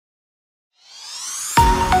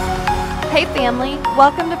Hey family,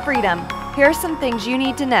 welcome to Freedom. Here are some things you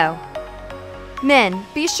need to know. Men,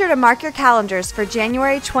 be sure to mark your calendars for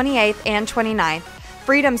January 28th and 29th.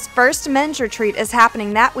 Freedom's first men's retreat is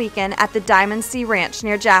happening that weekend at the Diamond Sea Ranch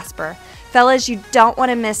near Jasper. Fellas, you don't want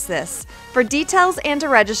to miss this. For details and to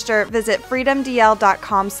register, visit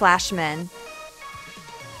freedomdl.com/men.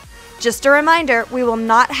 Just a reminder, we will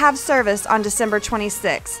not have service on December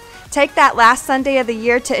 26th. Take that last Sunday of the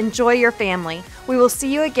year to enjoy your family. We will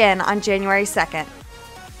see you again on January 2nd.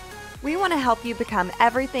 We want to help you become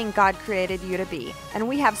everything God created you to be, and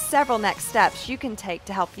we have several next steps you can take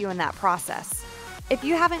to help you in that process. If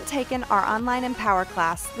you haven't taken our online Empower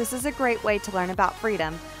class, this is a great way to learn about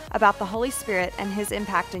freedom, about the Holy Spirit and His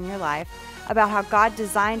impact in your life, about how God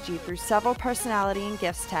designed you through several personality and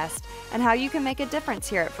gifts tests, and how you can make a difference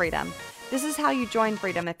here at Freedom. This is how you join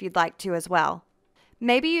Freedom if you'd like to as well.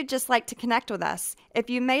 Maybe you'd just like to connect with us. If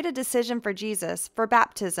you made a decision for Jesus, for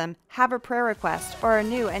baptism, have a prayer request, or are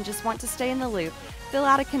new and just want to stay in the loop, fill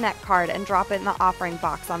out a Connect card and drop it in the offering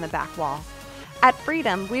box on the back wall. At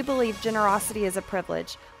Freedom, we believe generosity is a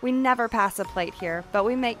privilege. We never pass a plate here, but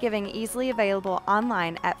we make giving easily available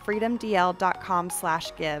online at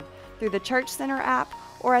freedomdl.com/give, through the Church Center app,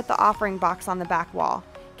 or at the offering box on the back wall.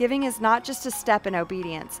 Giving is not just a step in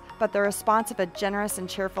obedience, but the response of a generous and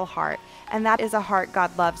cheerful heart, and that is a heart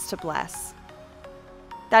God loves to bless.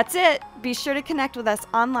 That's it. Be sure to connect with us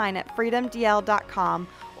online at freedomdl.com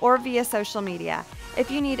or via social media. If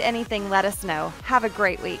you need anything, let us know. Have a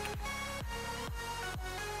great week.